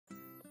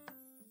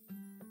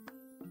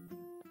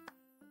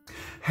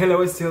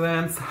Hello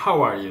students,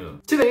 how are you?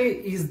 Today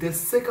is the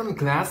second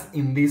class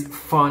in this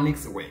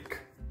Phonics week.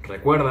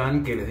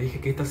 Recuerdan que les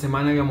dije que esta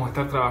semana íbamos a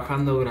estar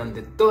trabajando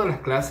durante todas las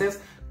clases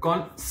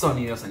con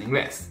sonidos en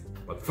inglés.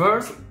 But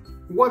first,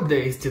 what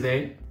day is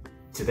today?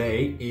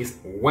 Today is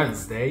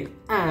Wednesday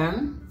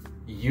and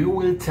you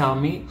will tell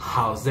me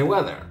how's the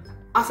weather.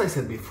 As I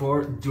said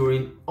before,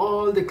 during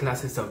all the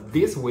classes of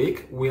this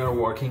week, we are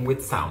working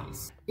with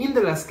sounds. In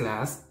the last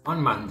class,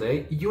 on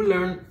Monday, you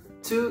learned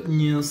two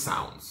new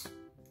sounds.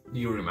 Do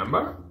you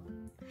remember?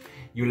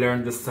 You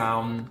learned the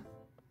sound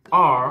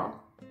R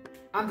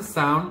and the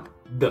sound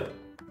D.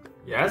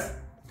 Yes?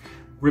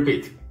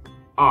 Repeat.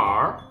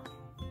 R,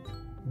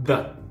 D.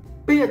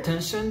 Pay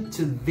attention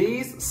to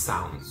these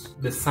sounds.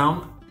 The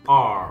sound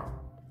R.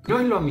 No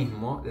es lo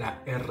mismo la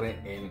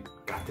R en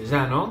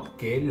castellano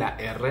que la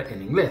R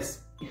en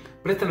inglés.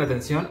 Presten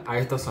atención a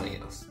estos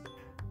sonidos.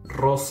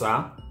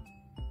 Rosa,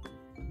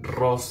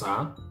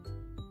 rosa,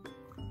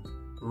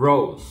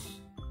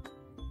 rose,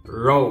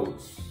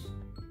 rose.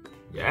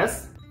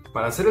 Yes?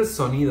 Para hacer el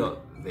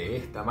sonido de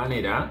esta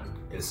manera,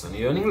 el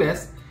sonido en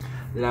inglés,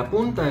 la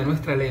punta de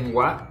nuestra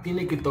lengua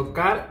tiene que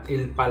tocar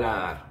el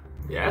paladar.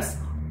 Yes?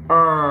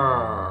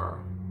 Ahora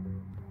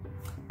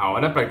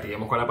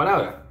practiquemos con la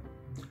palabra.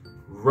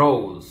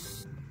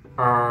 Rose,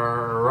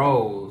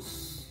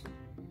 rose.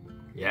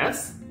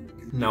 Yes?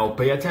 Now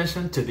pay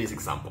attention to these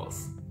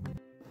examples.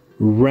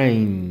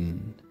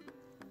 Rain,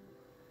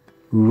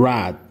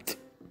 rat,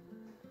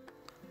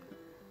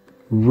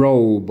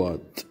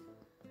 robot,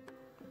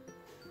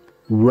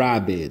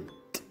 rabbit.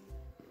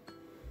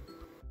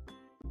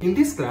 In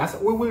this class,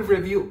 we will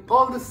review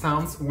all the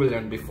sounds we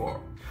learned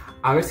before.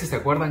 A ver si se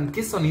acuerdan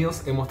qué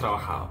sonidos hemos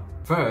trabajado.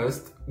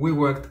 First, we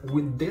worked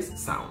with these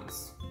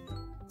sounds.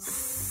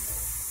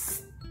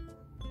 S,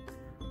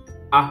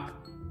 A,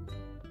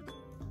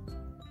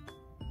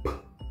 P,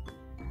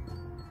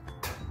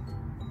 T,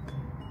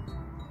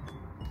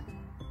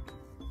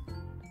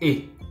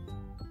 I.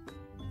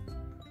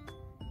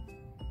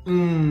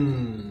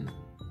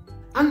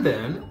 And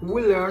then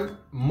we learn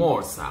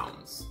more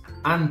sounds.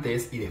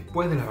 Antes y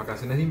después de las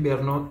vacaciones de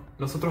invierno,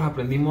 nosotros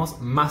aprendimos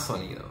más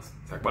sonidos.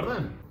 ¿Se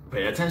acuerdan?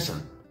 Pay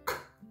attention. K,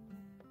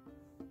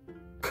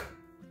 K,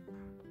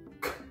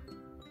 K,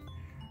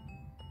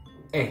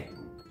 E.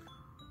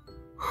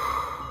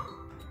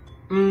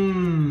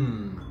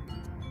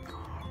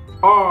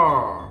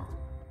 R,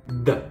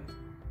 D.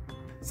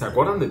 ¿Se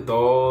acuerdan de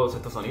todos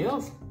estos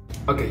sonidos?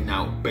 Okay,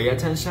 now pay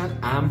attention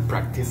and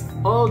practice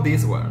all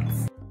these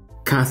words.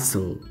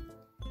 Castle,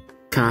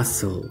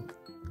 castle,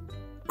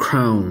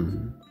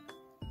 crown,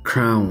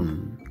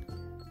 crown,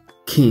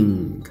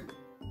 king,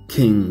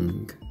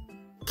 king,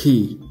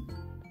 key,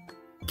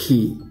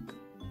 key,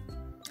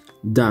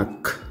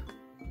 duck,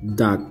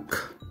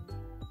 duck,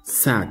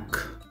 sack,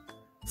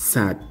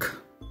 sack,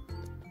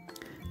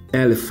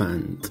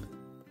 elephant,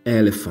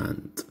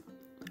 elephant,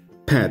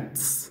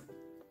 pets,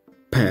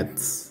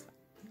 pets,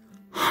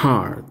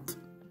 heart,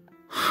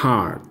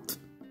 heart,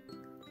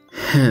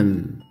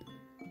 hen,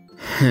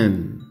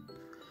 hen,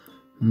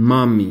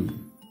 mommy,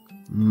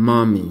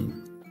 mommy,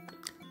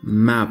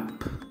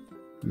 map,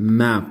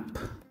 map,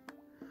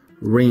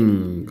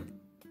 ring,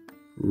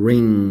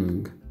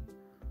 ring,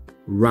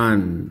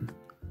 run,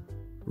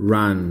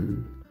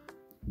 run,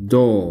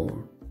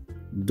 door,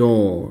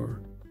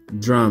 door,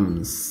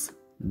 drums,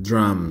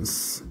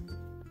 drums.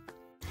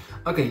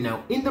 Okay,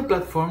 now in the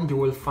platform you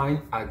will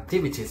find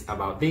activities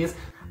about this.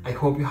 I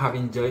hope you have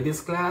enjoyed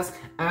this class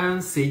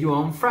and see you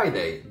on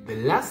Friday, the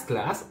last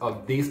class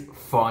of this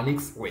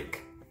Phonics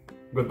week.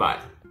 Goodbye.